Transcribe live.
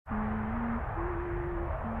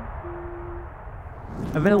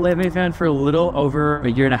I've been a Laufey fan for a little over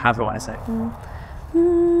a year and a half, I want to say.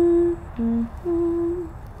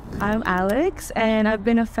 I'm Alex, and I've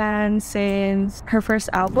been a fan since her first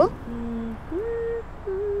album.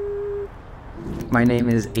 My name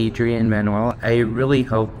is Adrian Manuel. I really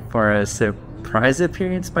hope for a surprise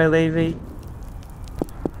appearance by Laufey.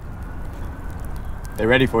 They're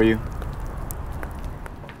ready for you.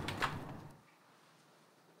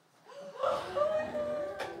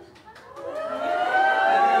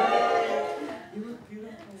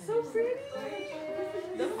 So pretty.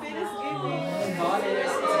 The fit is giving.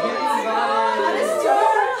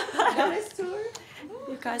 Goddess tour.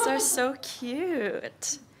 You guys are so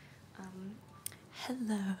cute.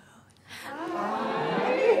 Hello.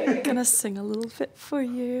 I'm gonna sing a little bit for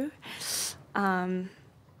you.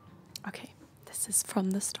 Okay, this is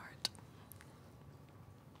from the start.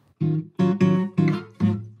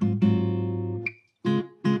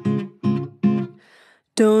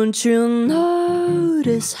 Don't you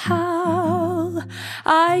notice how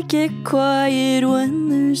I get quiet when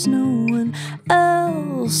there's no one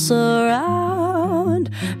else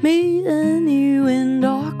around? Me and you in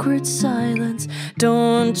awkward silence.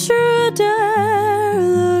 Don't you dare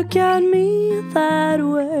look at me that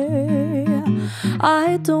way.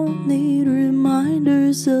 I don't need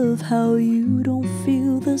reminders of how you don't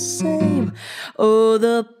feel the same. Oh,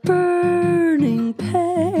 the burning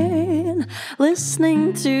pain,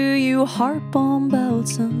 listening to you harp on about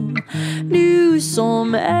some new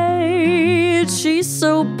soulmate. She's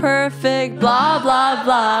so perfect, blah, blah,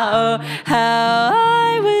 blah. Oh, how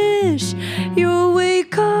I wish you'll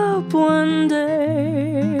wake up one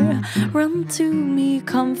day. Run to me,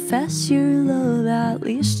 confess your love. At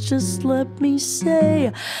least just let me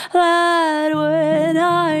say that when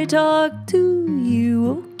I talk to you,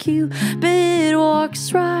 oh, Cupid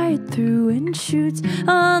walks right through and shoots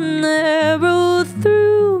an arrow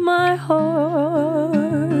through my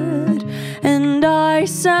heart. And I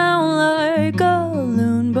sound like a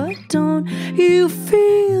loon, but don't you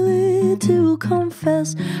feel it to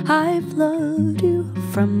confess I've loved you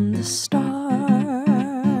from the start.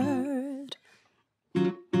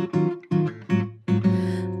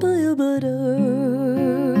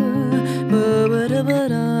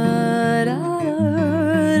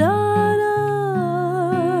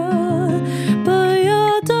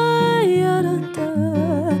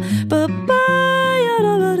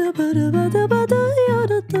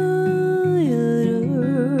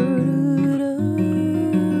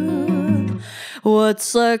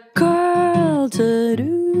 What's a girl to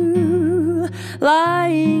do,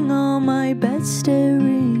 lying on my bed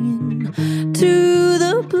staring into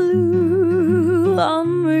the blue?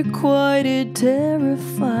 Unrequited,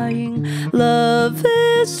 terrifying love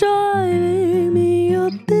is driving me a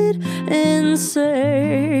bit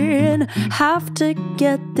insane. Have to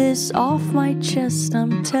get this off my chest.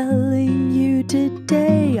 I'm telling you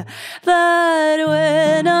today that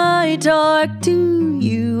when I talk to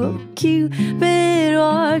you, oh, Cupid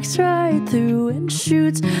walks right through and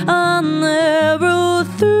shoots an arrow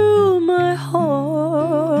through my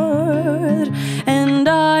heart. And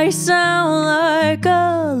I sound like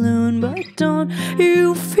a loon, but don't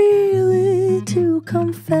you feel it to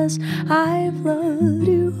confess I've loved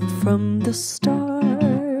you from the start.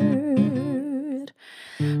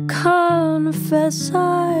 Confess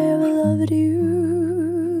I've loved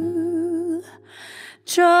you.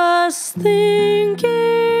 Just thinking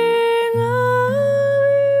of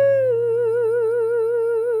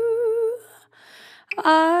you,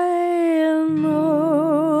 I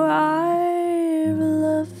know I've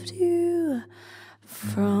loved you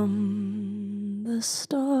from the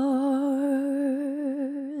start.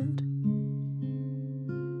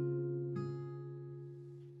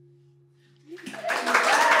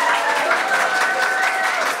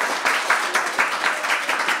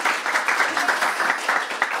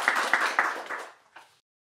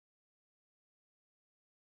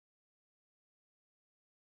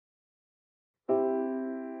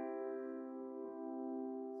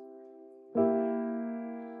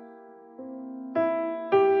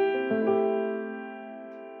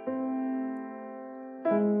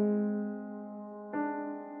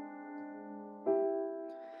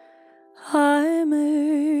 I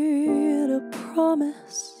made a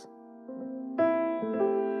promise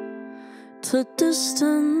to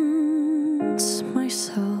distance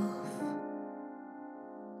myself.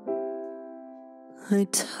 I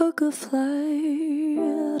took a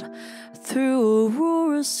flight through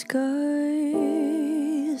aurora skies.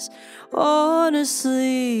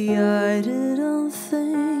 Honestly, I didn't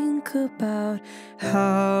think about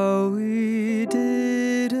how we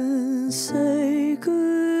didn't say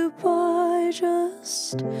goodbye. Just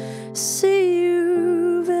just see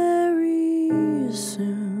you very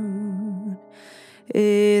soon.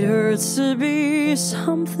 It hurts to be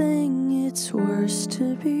something, it's worse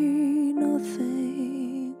to be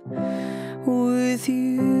nothing with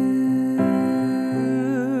you.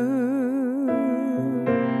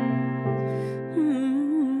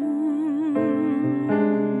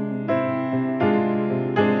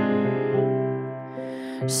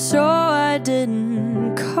 So I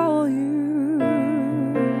didn't call you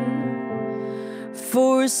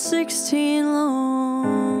for 16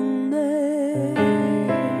 long days,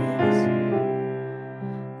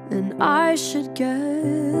 and I should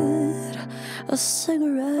get a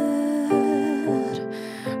cigarette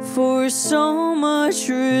for so much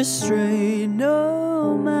restraint.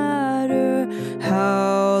 No matter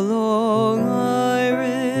how long I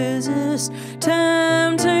resist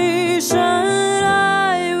temptation,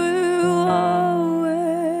 I will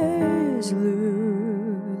always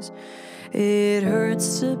lose. It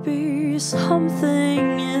hurts to be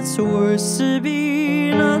something, it's worse to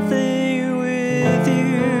be nothing with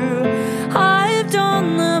you. I've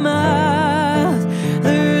done the math,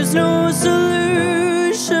 there's no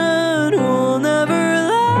solution, we'll never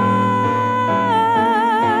last.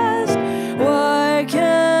 Why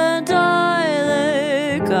can't I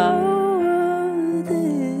let go of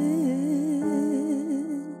this?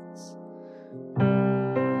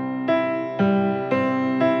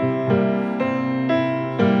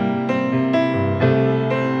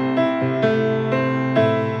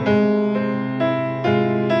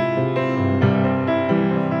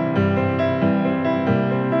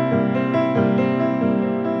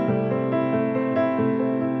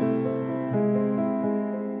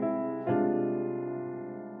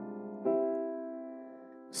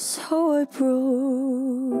 So I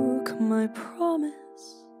broke my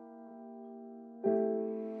promise.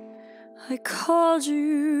 I called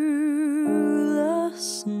you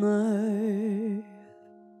last night.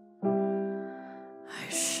 I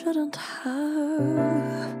shouldn't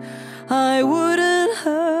have, I wouldn't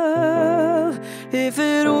have, if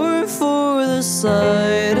it weren't for the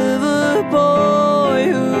sight of a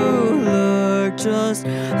boy who looked just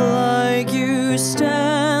like you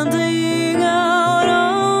standing out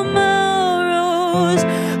on Melrose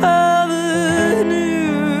Avenue.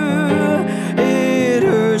 It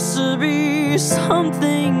hurts to be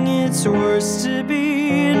something, it's worse to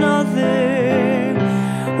be nothing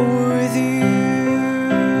with you.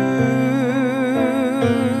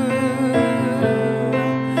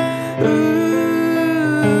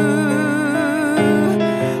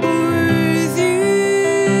 With you.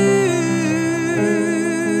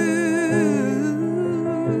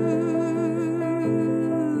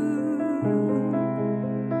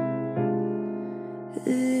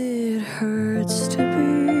 It hurts to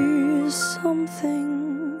be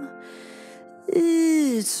something,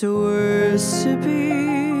 it's worse to be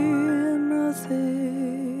nothing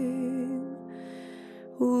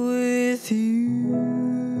with you.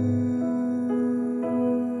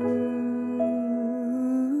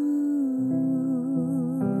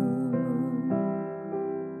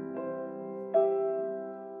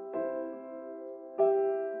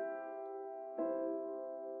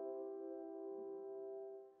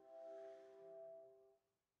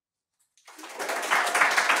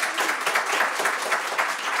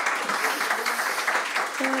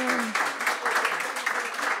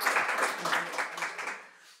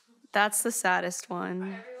 That's the saddest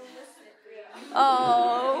one.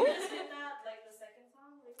 Oh.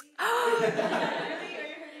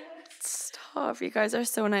 Stop. You guys are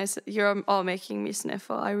so nice. You're all making me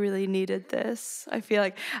sniffle. I really needed this. I feel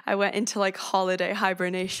like I went into like holiday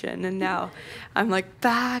hibernation and now I'm like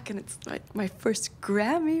back and it's like my first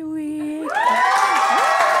Grammy week.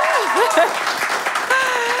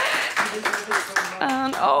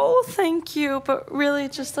 And oh, thank you, but really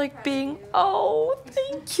just like being, oh,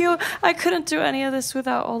 thank you. I couldn't do any of this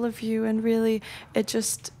without all of you, and really, it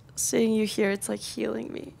just, seeing you here, it's like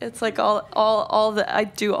healing me. It's like all the, I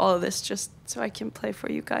do all of this just so I can play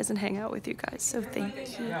for you guys and hang out with you guys, so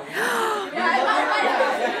thank you.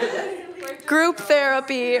 Group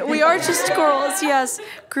therapy. We are just girls, yes.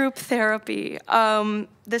 Group therapy.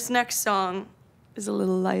 This next song is a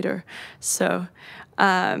little lighter, so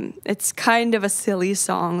it's kind of a silly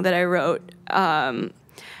song that I wrote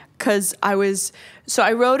because I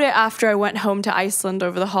wrote it after I went home to Iceland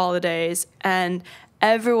over the holidays, and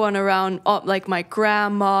everyone around, like my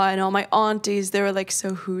grandma and all my aunties, they were like,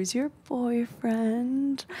 so who's your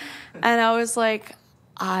boyfriend? And I was like,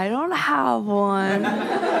 I don't have one.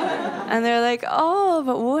 And they're like, oh,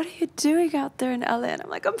 but what are you doing out there in LA? And I'm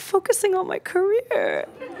like, I'm focusing on my career.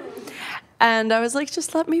 And I was like,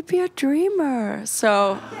 just let me be a dreamer.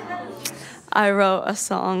 So I wrote a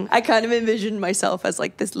song. I kind of envisioned myself as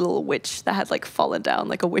like this little witch that had like fallen down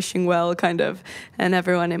like a wishing well kind of. And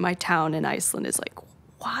everyone in my town in Iceland is like,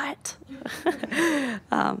 what?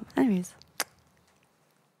 Anyways.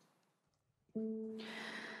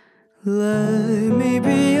 Let me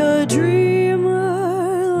be a dreamer,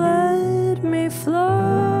 let me float.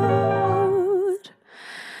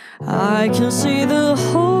 I can see the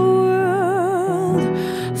whole world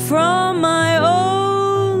from my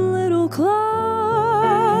own little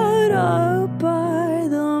cloud up by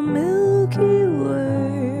the Milky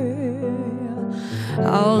Way.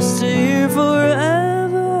 I'll stay here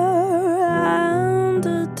forever and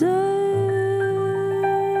a day.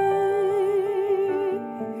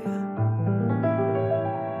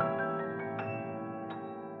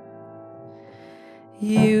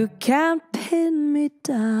 You can't pin me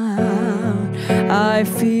down. I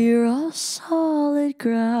fear a solid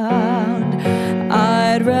ground.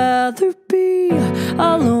 I'd rather be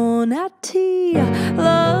alone at tea.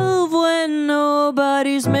 Love when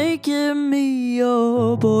nobody's making me.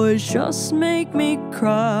 Oh, boys just make me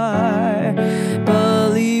cry.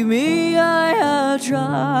 Believe me, I have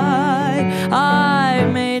tried. I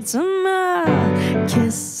made some mouths,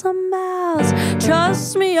 kissed some mouths.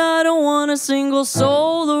 Trust me, I don't want a single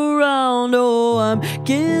soul around. Oh, I'm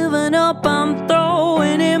giving up, I'm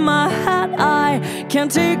throwing in my hat. I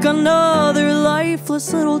can't take another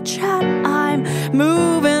lifeless little chat. I'm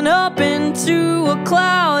moving up into a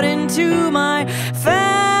cloud, into my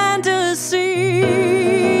fantasy.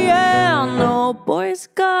 Yeah, no boy's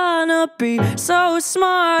gonna be so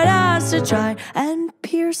smart as to try and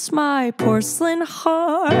pierce my porcelain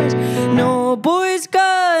heart. No boy's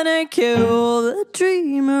gonna kill the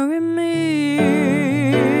dreamer in me.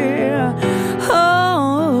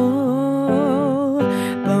 Oh,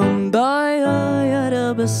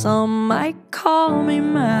 but some might call me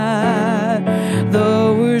mad.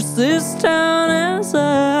 The worst this town has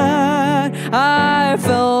had. I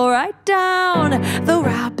fell right down the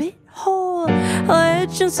rabbit hole.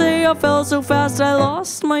 Legends say I fell so fast I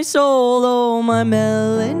lost my soul. Oh, my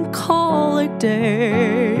melancholic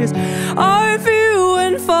days are few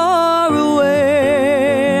and far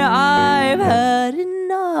away. I've had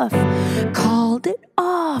enough, called it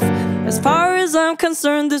off. As far as I'm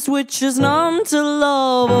concerned, this witch is numb to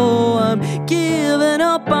love. Oh, I'm giving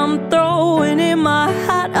up, I'm throwing in my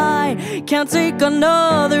hat. I can't take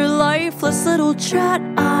another lifeless little chat.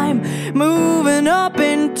 I'm moving up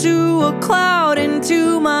into a cloud,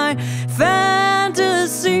 into my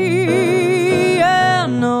fantasy. Yeah,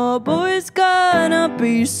 no boy's gonna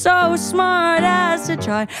be so smart as to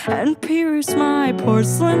try and pierce my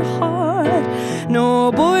porcelain heart.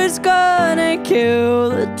 No boy's gonna kill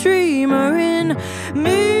the dreamer in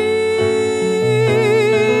me.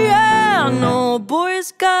 Yeah, no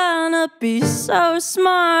boy's gonna be so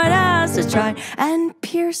smart as to try and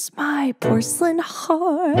pierce my porcelain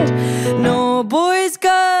heart. No boy's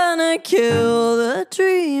gonna kill the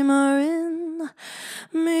dreamer in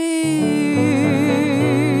me.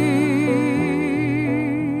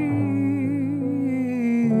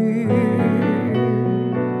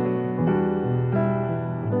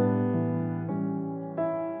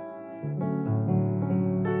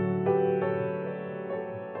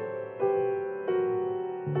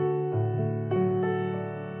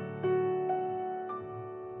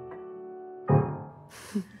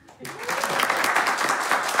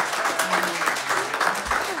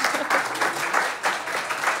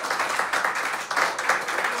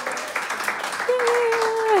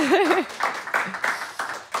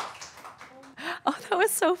 Oh, that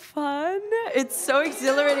was so fun. It's so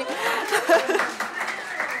exhilarating.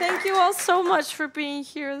 Thank you all so much for being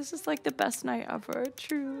here. This is like the best night ever,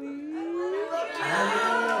 truly.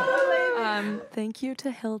 Thank you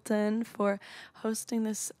to Hilton for hosting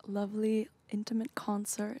this lovely, intimate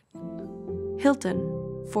concert.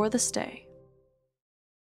 Hilton, for the stay.